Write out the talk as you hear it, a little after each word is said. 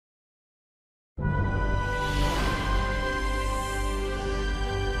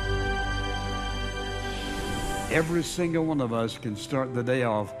Every single one of us can start the day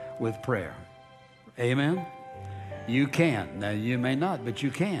off with prayer. Amen? You can. Now, you may not, but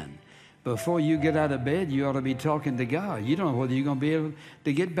you can. Before you get out of bed, you ought to be talking to God. You don't know whether you're going to be able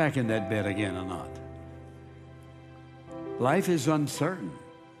to get back in that bed again or not. Life is uncertain,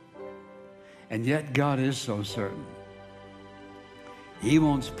 and yet God is so certain. He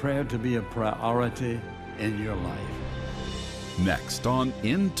wants prayer to be a priority in your life. Next on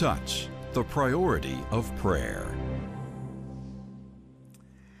In Touch, the priority of prayer.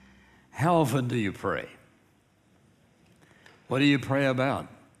 How often do you pray? What do you pray about?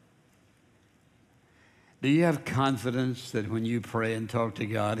 Do you have confidence that when you pray and talk to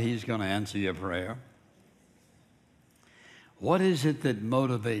God, He's going to answer your prayer? What is it that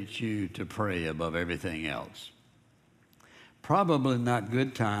motivates you to pray above everything else? Probably not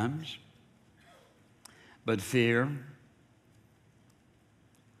good times, but fear,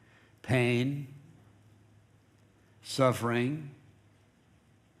 pain, suffering,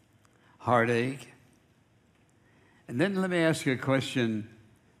 heartache. And then let me ask you a question.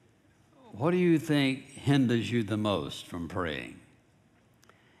 What do you think hinders you the most from praying?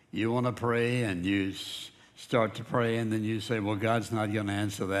 You want to pray and you start to pray and then you say, well, God's not going to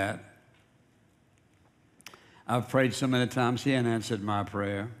answer that. I've prayed so many times, He hasn't answered my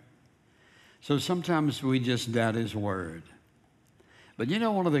prayer. So sometimes we just doubt His word. But you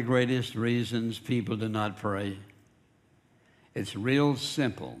know one of the greatest reasons people do not pray? It's real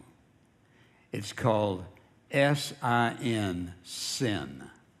simple. It's called S-I-N, sin.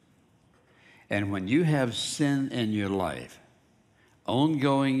 And when you have sin in your life,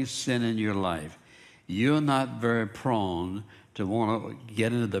 ongoing sin in your life, you're not very prone to want to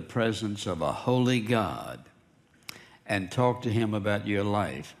get into the presence of a holy God and talk to Him about your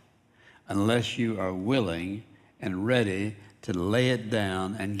life unless you are willing and ready to lay it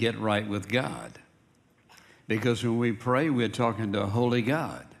down and get right with God. Because when we pray, we're talking to a holy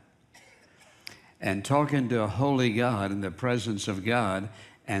God. And talking to a holy God in the presence of God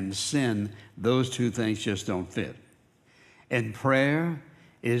and sin, those two things just don't fit. And prayer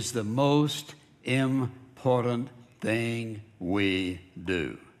is the most important thing we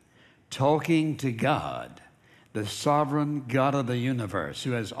do. Talking to God, the sovereign God of the universe,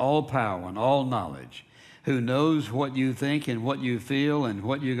 who has all power and all knowledge, who knows what you think and what you feel and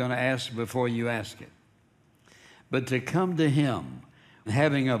what you're going to ask before you ask it. But to come to Him,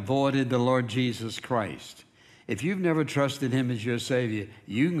 having avoided the Lord Jesus Christ, if you've never trusted Him as your Savior,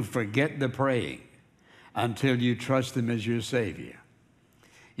 you can forget the praying until you trust Him as your Savior.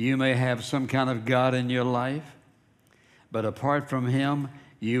 You may have some kind of God in your life, but apart from Him,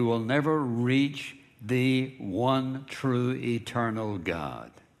 you will never reach the one true eternal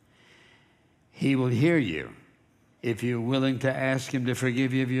God. He will hear you if you're willing to ask Him to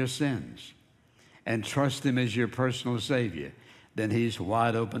forgive you of your sins and trust Him as your personal Savior. Then He's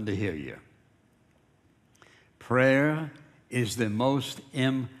wide open to hear you. Prayer is the most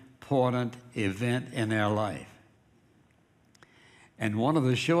important event in our life. And one of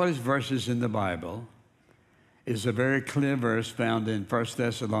the shortest verses in the Bible is a very clear verse found in 1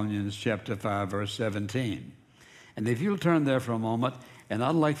 Thessalonians chapter 5, verse 17. And if you'll turn there for a moment, and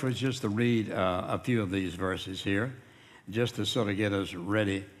I'd like for us just to read a few of these verses here, just to sort of get us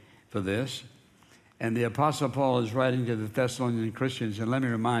ready for this. And the Apostle Paul is writing to the Thessalonian Christians, and let me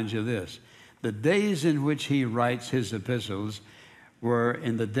remind you of this. The days in which he writes his epistles were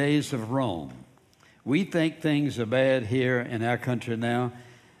in the days of Rome. We think things are bad here in our country now.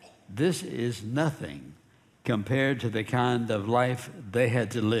 This is nothing compared to the kind of life they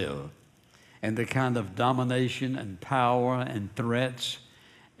had to live and the kind of domination and power and threats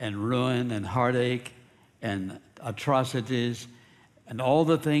and ruin and heartache and atrocities and all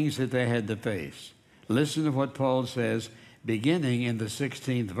the things that they had to face. Listen to what Paul says beginning in the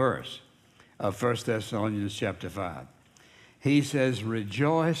 16th verse of 1 Thessalonians chapter 5. He says,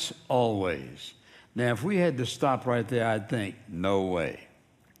 rejoice always. Now, if we had to stop right there, I'd think, no way.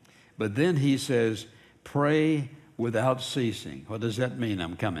 But then he says, pray without ceasing. What does that mean?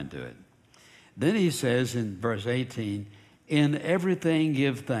 I'm coming to it. Then he says in verse 18, in everything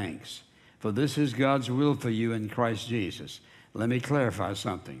give thanks, for this is God's will for you in Christ Jesus. Let me clarify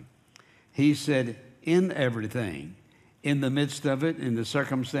something. He said, in everything, in the midst of it, in the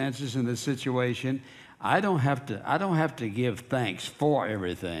circumstances, in the situation, I don't have to give thanks for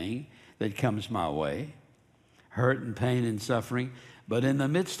everything that comes my way, hurt and pain and suffering, but in the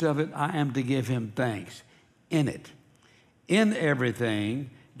midst of it, I am to give Him thanks in it. In everything,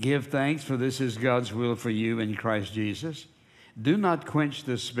 give thanks, for this is God's will for you in Christ Jesus. Do not quench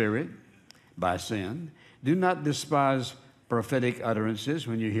the Spirit by sin. Do not despise prophetic utterances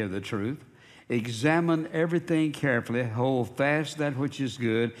when you hear the truth. examine everything carefully, hold fast that which is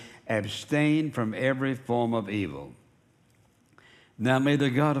good, abstain from every form of evil. Now may the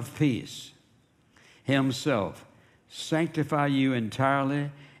God of peace himself sanctify you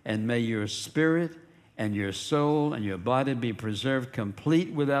entirely, and may your spirit and your soul and your body be preserved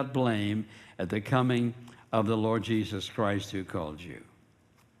complete without blame at the coming of the Lord Jesus Christ, who called you.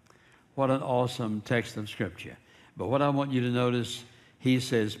 What an awesome text of Scripture. But what I want you to notice, he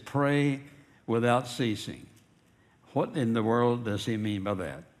says, pray without ceasing. What in the world does he mean by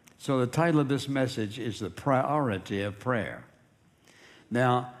that? So the title of this message is The Priority of Prayer.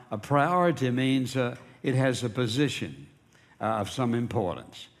 Now, a priority means it has a position of some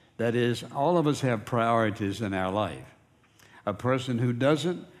importance. That is, all of us have priorities in our life. A person who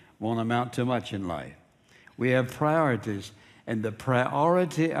doesn't won't amount to much in life. We have priorities, and the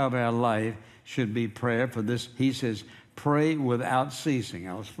priority of our life should be prayer. For this, he says, pray without ceasing.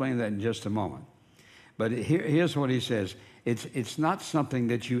 I'll explain that in just a moment. But here's what he says. It's not something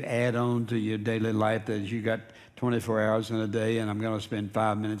that you add on to your daily life, that you got 24 hours in a day and I'm going to spend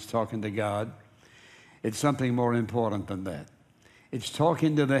 5 minutes talking to God. It's something more important than that. It's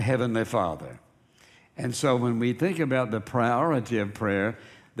talking to the Heavenly Father. And so when we think about the priority of prayer,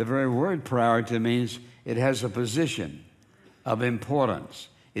 the very word priority means it has a position of importance.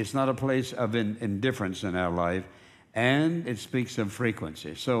 It's not a place of indifference in our life, and it speaks of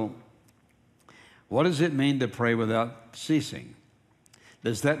frequency. So what does it mean to pray without ceasing?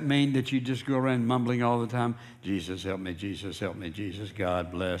 Does that mean that you just go around mumbling all the time? Jesus, help me, Jesus, help me, Jesus,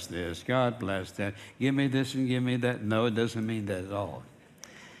 God bless this, God bless that, give me this and give me that? No, it doesn't mean that at all.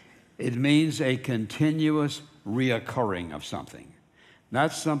 It means a continuous reoccurring of something.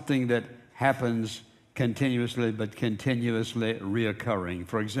 Not something that happens continuously, but continuously reoccurring.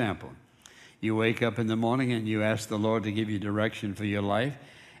 For example, you wake up in the morning and you ask the Lord to give you direction for your life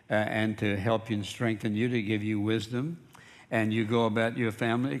and to help you and strengthen you, to give you wisdom. And you go about your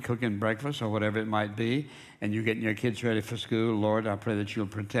family cooking breakfast or whatever it might be, and you're getting your kids ready for school. Lord, I pray that you'll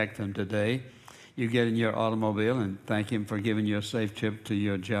protect them today. You get in your automobile and thank him for giving you a safe trip to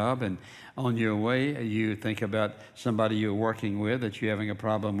your job. And on your way, you think about somebody you're working with that you're having a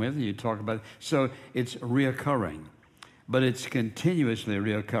problem with, and you talk about it. So it's reoccurring, but it's continuously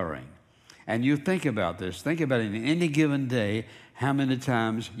reoccurring. And you think about this. Think about it in any given day, how many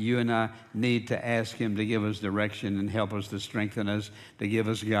times you and I need to ask him to give us direction and help us, to strengthen us, to give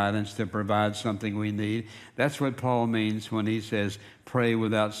us guidance, to provide something we need. That's what Paul means when he says, pray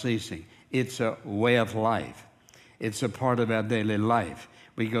without ceasing. It's a way of life. It's a part of our daily life.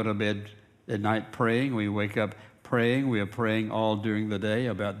 We go to bed at night praying. We wake up praying. We are praying all during the day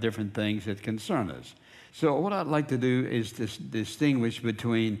about different things that concern us. So what I'd like to do is to distinguish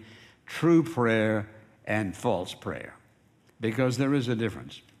between true prayer and false prayer, because there is a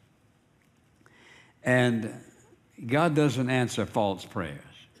difference. And God doesn't answer false prayers.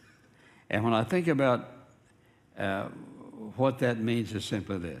 And when I think about what that means, is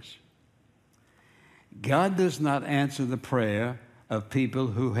simply this. God does not answer the prayer of people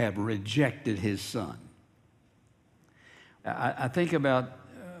who have rejected his Son. I think about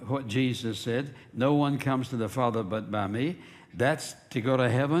what Jesus said, no one comes to the Father but by me. That's to go to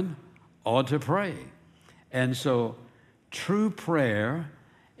heaven or to pray. And so true prayer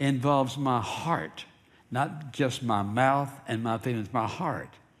involves my heart, not just my mouth and my feelings, my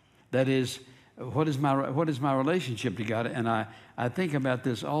heart. That is, what is my relationship to God? And I think about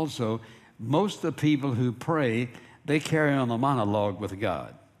this also. Most of the people who pray, they carry on a monologue with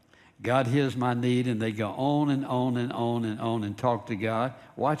God. God hears my need, and they go on and on and on and on and talk to God.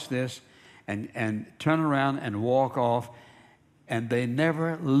 Watch this, and turn around and walk off, and they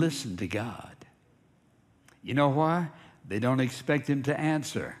never listen to God. You know why? They don't expect him to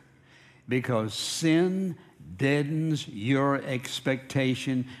answer, because sin deadens your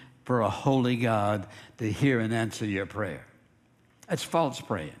expectation for a holy God to hear and answer your prayer. That's false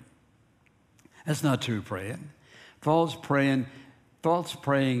praying. That's not true praying. False praying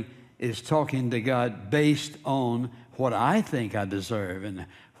is talking to God based on what I think I deserve and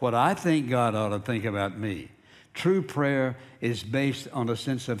what I think God ought to think about me. True prayer is based on a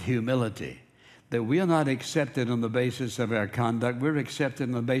sense of humility, that we are not accepted on the basis of our conduct. We're accepted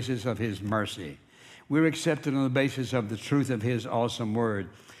on the basis of his mercy. We're accepted on the basis of the truth of his awesome word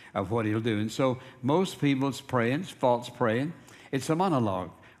of what he'll do. And so most people's praying, false praying, it's a monologue.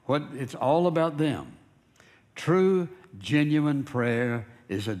 It's all about them. True, genuine prayer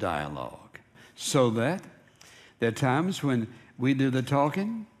is a dialogue. So that there are times when we do the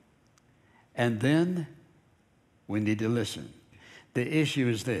talking, and then we need to listen. The issue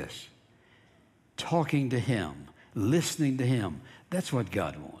is this: talking to him, listening to him. That's what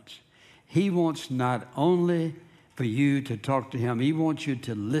God wants. He wants not only for you to talk to him, he wants you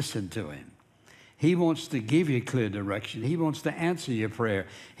to listen to him. He wants to give you clear direction. He wants to answer your prayer.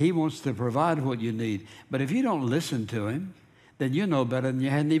 He wants to provide what you need. But if you don't listen to him, then you know better than you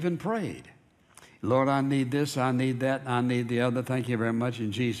hadn't even prayed. Lord, I need this, I need that, I need the other. Thank you very much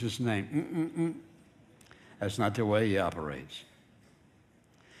in Jesus' name. That's not the way he operates.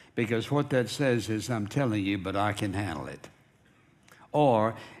 Because what that says is, I'm telling you, but I can handle it.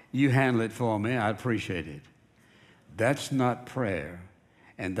 Or, you handle it for me, I appreciate it. That's not prayer.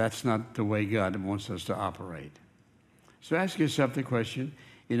 And that's not the way God wants us to operate. So ask yourself the question,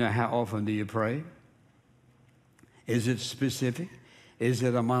 how often do you pray? Is it specific? Is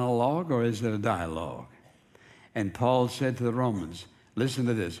it a monologue or is it a dialogue? And Paul said to the Romans, listen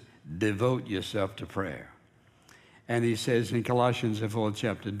to this, devote yourself to prayer. And he says in Colossians, the 4th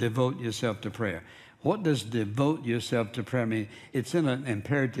chapter, devote yourself to prayer. What does devote yourself to prayer mean? It's in an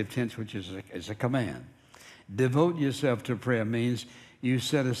imperative tense, which is a command. Devote yourself to prayer means you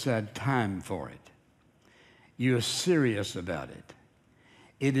set aside time for it. You're serious about it.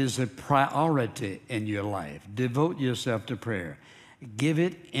 It is a priority in your life. Devote yourself to prayer. Give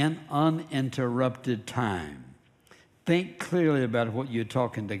it an uninterrupted time. Think clearly about what you're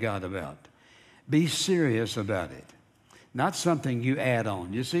talking to God about. Be serious about it. Not something you add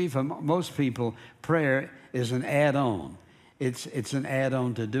on. You see, for most people, prayer is an add-on. It's an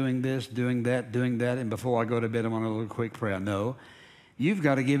add-on to doing this, doing that, and before I go to bed, I want a little quick prayer. No. You've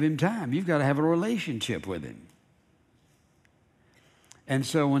got to give him time. You've got to have a relationship with him. And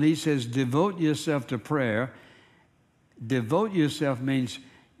so when he says devote yourself to prayer, devote yourself means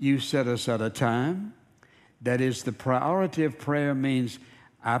you set aside a time. That is, the priority of prayer means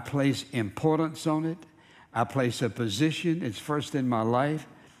I place importance on it. I place a position. It's first in my life.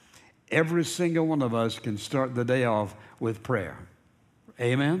 Every single one of us can start the day off with prayer.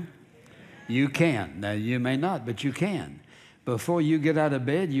 Amen? You can. Now, you may not, but you can. Before you get out of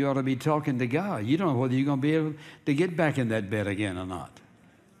bed, you ought to be talking to God. You don't know whether you're going to be able to get back in that bed again or not.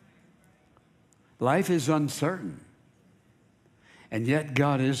 Life is uncertain. And yet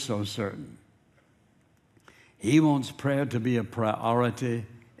God is so certain. He wants prayer to be a priority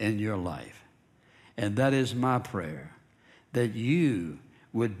in your life. And that is my prayer, that you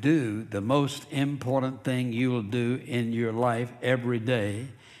would do the most important thing you will do in your life every day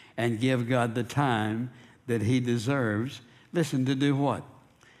and give God the time that he deserves. Listen, to do what?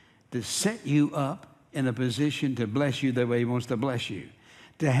 To set you up in a position to bless you the way he wants to bless you.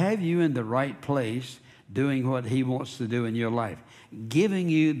 To have you in the right place doing what he wants to do in your life. Giving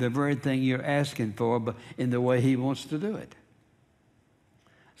you the very thing you're asking for, but in the way he wants to do it.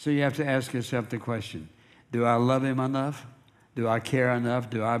 So you have to ask yourself the question, do I love him enough? Do I care enough?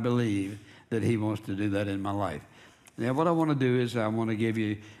 Do I believe that he wants to do that in my life? Now what I want to do is I want to give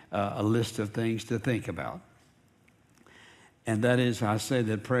you a list of things to think about. And that is, I say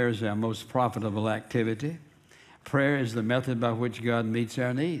that prayer is our most profitable activity. Prayer is the method by which God meets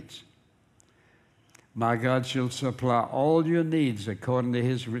our needs. My God shall supply all your needs according to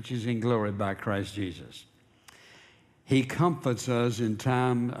his riches in glory by Christ Jesus. He comforts us in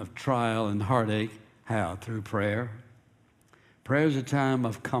time of trial and heartache. How? Through prayer. Prayer is a time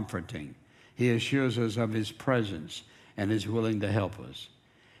of comforting. He assures us of his presence and is willing to help us.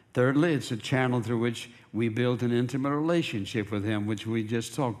 Thirdly, it's a channel through which we build an intimate relationship with him, which we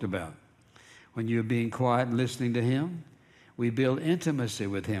just talked about. When you're being quiet and listening to him, we build intimacy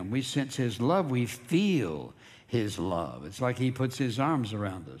with him. We sense his love. We feel his love. It's like he puts his arms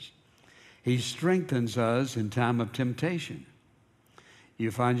around us. He strengthens us in time of temptation.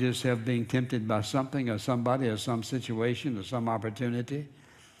 You find yourself being tempted by something or somebody or some situation or some opportunity,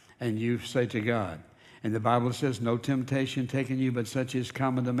 and you say to God, and the Bible says, no temptation taken you, but such is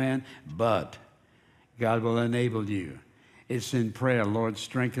common to man, but God will enable you. It's in prayer. Lord,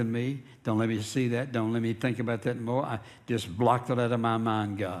 strengthen me. Don't let me see that. Don't let me think about that more. I just block that out of my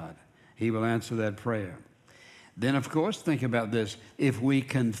mind, God. He will answer that prayer. Then, of course, think about this. If we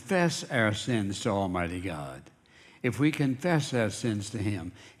confess our sins to Almighty God, if we confess our sins to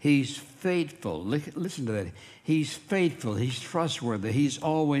him, he's faithful. Listen to that. He's faithful. He's trustworthy. He's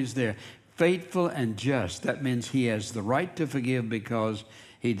always there. Faithful and just. That means he has the right to forgive because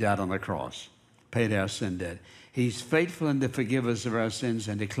he died on the cross, paid our sin debt. He's faithful and to forgive us of our sins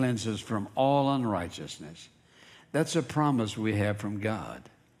and to cleanse us from all unrighteousness. That's a promise we have from God.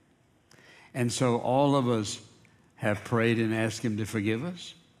 And so all of us have prayed and asked him to forgive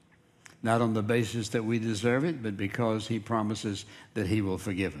us, not on the basis that we deserve it, but because he promises that he will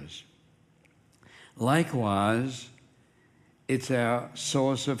forgive us. Likewise, it's our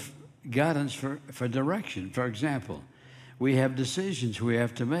source of guidance for direction. For example, we have decisions we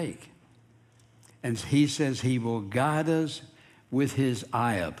have to make. And he says he will guide us with his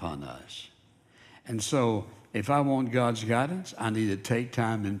eye upon us. And so if I want God's guidance, I need to take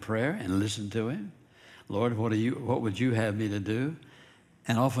time in prayer and listen to him. Lord, what would you have me to do?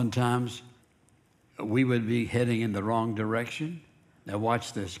 And oftentimes we would be heading in the wrong direction. Now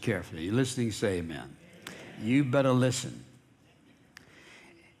watch this carefully. You listening, say amen. You better listen.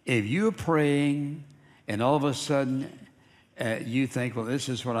 If you're praying and all of a sudden you think, well, this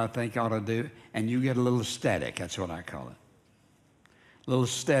is what I think I ought to do, and you get a little static, that's what I call it. A little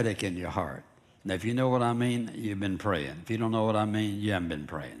static in your heart. Now, if you know what I mean, you've been praying. If you don't know what I mean, you haven't been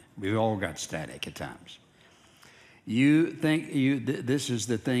praying. We've all got static at times. You think this is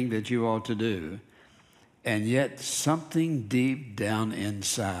the thing that you ought to do, and yet something deep down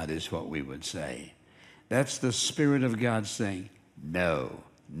inside is what we would say. That's the Spirit of God saying, no,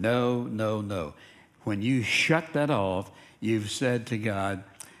 no, no, no. When you shut that off, you've said to God,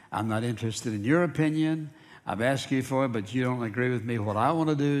 I'm not interested in your opinion. I've asked you for it, but you don't agree with me what I want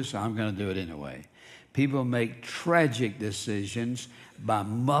to do, so I'm going to do it anyway. People make tragic decisions by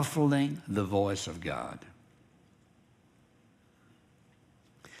muffling the voice of God.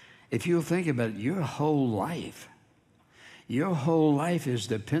 If you think about it, your whole life is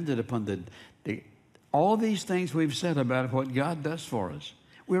dependent upon all these things we've said about what God does for us.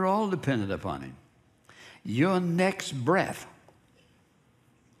 We're all dependent upon him. Your next breath,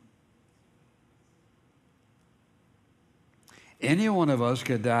 any one of us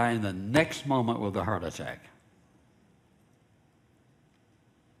could die in the next moment with a heart attack.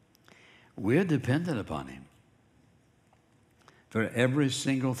 We're dependent upon him for every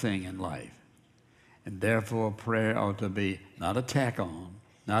single thing in life. And therefore, prayer ought to be not a tack on,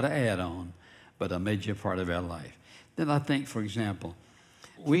 not an add on, but a major part of our life. Then I think, for example,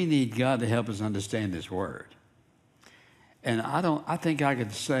 we need God to help us understand His Word. And I think I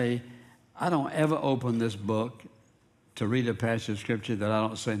could say, I don't ever open this book to read a passage of Scripture that I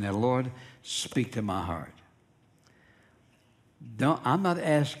don't say, now, Lord, speak to my heart. I'm not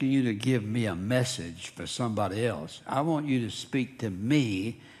asking you to give me a message for somebody else. I want you to speak to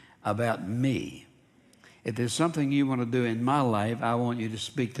me about me. If there's something you want to do in my life, I want you to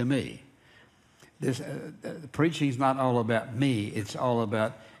speak to me. Preaching is not all about me. It's all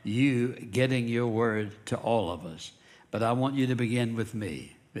about you getting your word to all of us. But I want you to begin with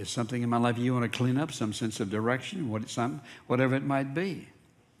me. There's something in my life you want to clean up, some sense of direction, whatever it might be.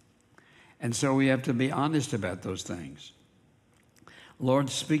 And so we have to be honest about those things.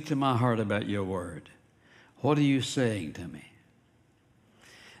 Lord, speak to my heart about your word. What are you saying to me?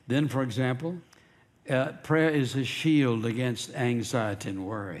 Then, for example, prayer is a shield against anxiety and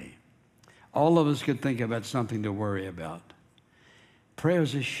worry. All of us could think about something to worry about. Prayer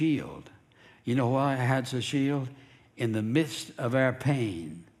is a shield. You know why it's a shield? In the midst of our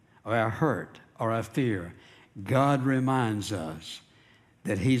pain, or our hurt, or our fear, God reminds us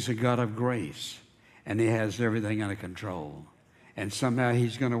that He's a God of grace, and He has everything under control. And somehow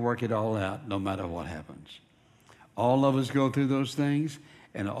He's going to work it all out no matter what happens. All of us go through those things,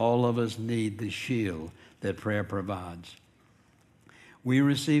 and all of us need the shield that prayer provides. We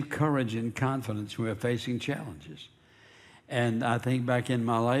receive courage and confidence when we're facing challenges. And I think back in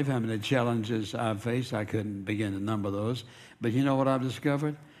my life, how many challenges I've faced, I couldn't begin to number those. But you know what I've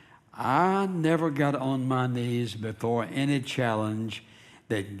discovered? I never got on my knees before any challenge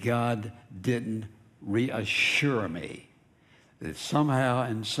that God didn't reassure me that somehow,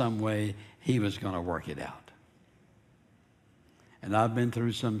 in some way, He was going to work it out. And I've been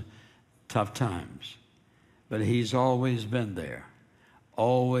through some tough times, but He's always been there,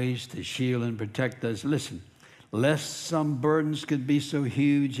 always to shield and protect us. Listen, lest some burdens could be so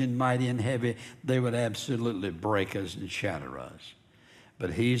huge and mighty and heavy, they would absolutely break us and shatter us.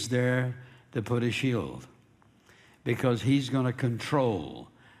 But He's there to put a shield, because He's going to control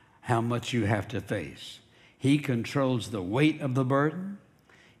how much you have to face. He controls the weight of the burden.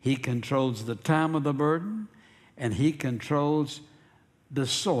 He controls the time of the burden. And He controls the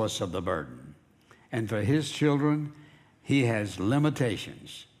source of the burden. And for His children, He has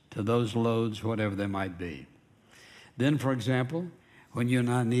limitations to those loads, whatever they might be. Then, for example, when you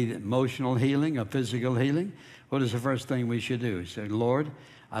and I need emotional healing or physical healing, what is the first thing we should do? Say, Lord,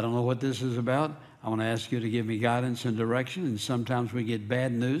 I don't know what this is about. I want to ask you to give me guidance and direction. And sometimes we get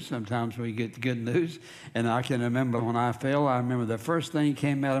bad news. Sometimes we get good news. And I can remember when I fell, I remember the first thing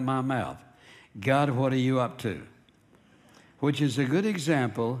came out of my mouth. God, what are you up to? Which is a good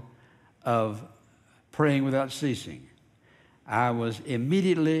example of praying without ceasing. I was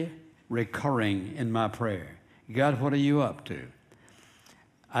immediately recurring in my prayer. God, what are you up to?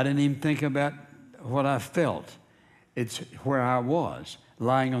 I didn't even think about what I felt. It's where I was.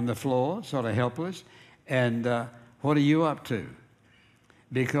 lying on the floor, sort of helpless. And what are you up to?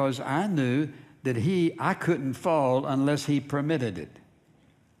 Because I knew that I couldn't fall unless he permitted it.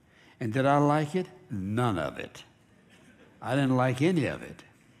 And did I like it? None of it. I didn't like any of it.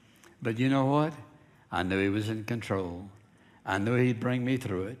 But you know what? I knew he was in control. I knew he'd bring me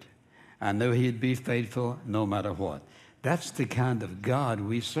through it. I knew he'd be faithful no matter what. That's the kind of God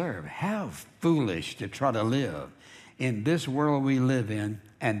we serve. How foolish to try to live in this world we live in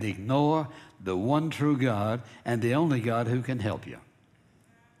and ignore the one true God and the only God who can help you.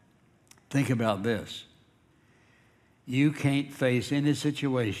 Think about this. You can't face any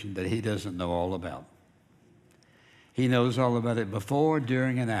situation that he doesn't know all about. He knows all about it before,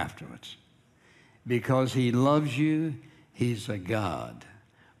 during, and afterwards. Because he loves you, he's a God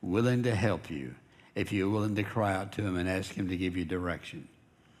willing to help you if you're willing to cry out to him and ask him to give you direction.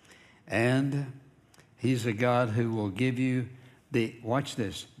 And he's a God who will give you watch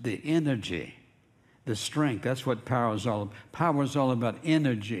this, the energy, the strength. That's what power is all about. Power is all about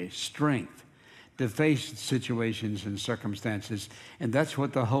energy, strength to face situations and circumstances. And that's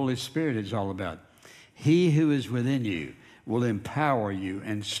what the Holy Spirit is all about. He who is within you will empower you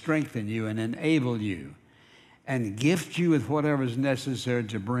and strengthen you and enable you and gift you with whatever is necessary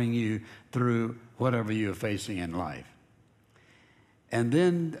to bring you through whatever you're facing in life. And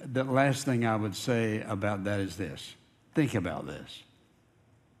then the last thing I would say about that is this. Think about this.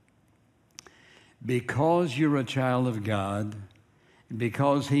 Because you're a child of God,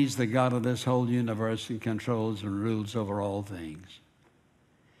 because he's the God of this whole universe and controls and rules over all things,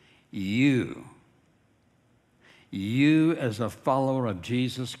 you as a follower of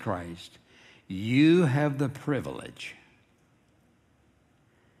Jesus Christ, you have the privilege,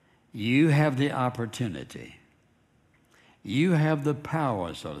 you have the opportunity, you have the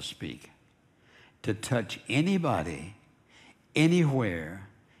power, so to speak, to touch anybody, anywhere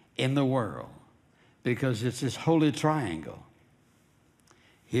in the world, because it's this holy triangle.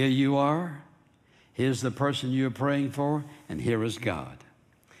 Here you are, here's the person you're praying for, and here is God.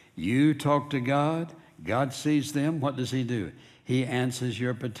 You talk to God, God sees them, what does he do? He answers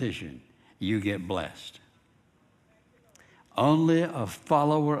your petition. You get blessed. Only a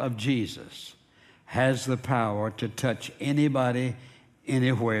follower of Jesus has the power to touch anybody,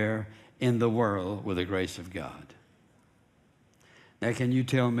 anywhere in the world with the grace of God. Now, can you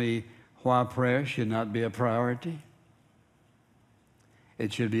tell me why prayer should not be a priority?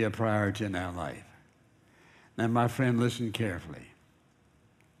 It should be a priority in our life. Now, my friend, listen carefully.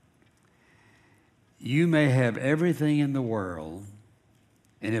 You may have everything in the world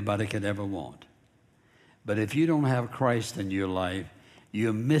anybody could ever want. But if you don't have Christ in your life,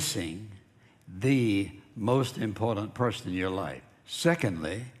 you're missing the most important person in your life.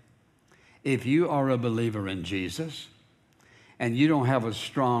 Secondly, if you are a believer in Jesus and you don't have a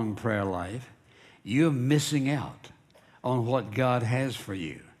strong prayer life, you're missing out on what God has for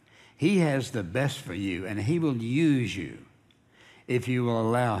you. He has the best for you, and he will use you if you will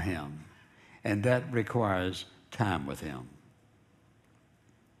allow him, and that requires time with him.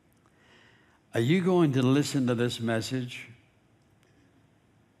 Are you going to listen to this message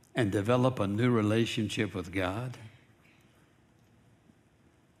and develop a new relationship with God?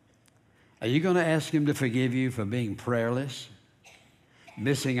 Are you going to ask him to forgive you for being prayerless,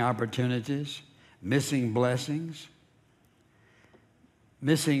 missing opportunities, missing blessings,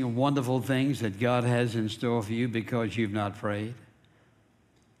 missing wonderful things that God has in store for you because you've not prayed?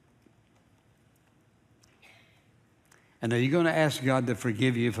 And are you going to ask God to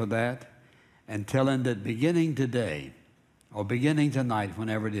forgive you for that and tell him that beginning today or beginning tonight,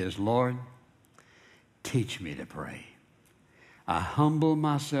 whenever it is, Lord, teach me to pray. I humble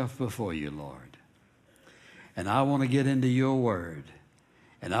myself before you, Lord, and I want to get into your word,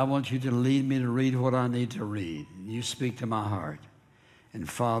 and I want you to lead me to read what I need to read. You speak to my heart. And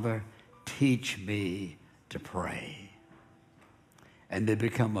Father, teach me to pray and to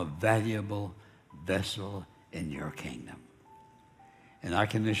become a valuable vessel in your kingdom. And I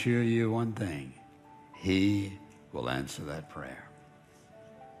can assure you one thing, he will answer that prayer.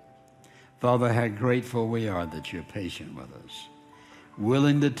 Father, how grateful we are that you're patient with us,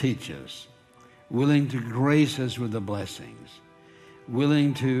 willing to teach us, willing to grace us with the blessings,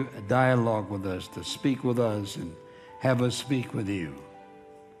 willing to dialogue with us, to speak with us and have us speak with you.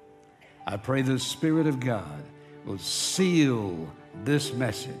 I pray the Spirit of God will seal this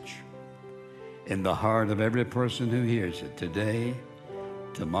message in the heart of every person who hears it today,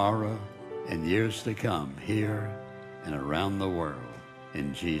 tomorrow, and years to come, here and around the world.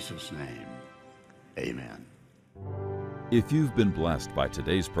 In Jesus' name, amen. If you've been blessed by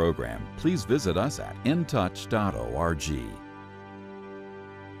today's program, please visit us at intouch.org.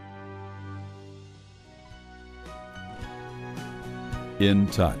 In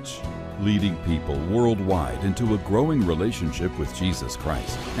Touch, leading people worldwide into a growing relationship with Jesus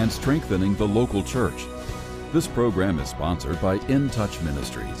Christ and strengthening the local church. This program is sponsored by In Touch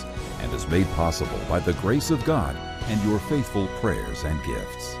Ministries and is made possible by the grace of God and your faithful prayers and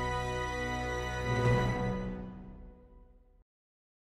gifts.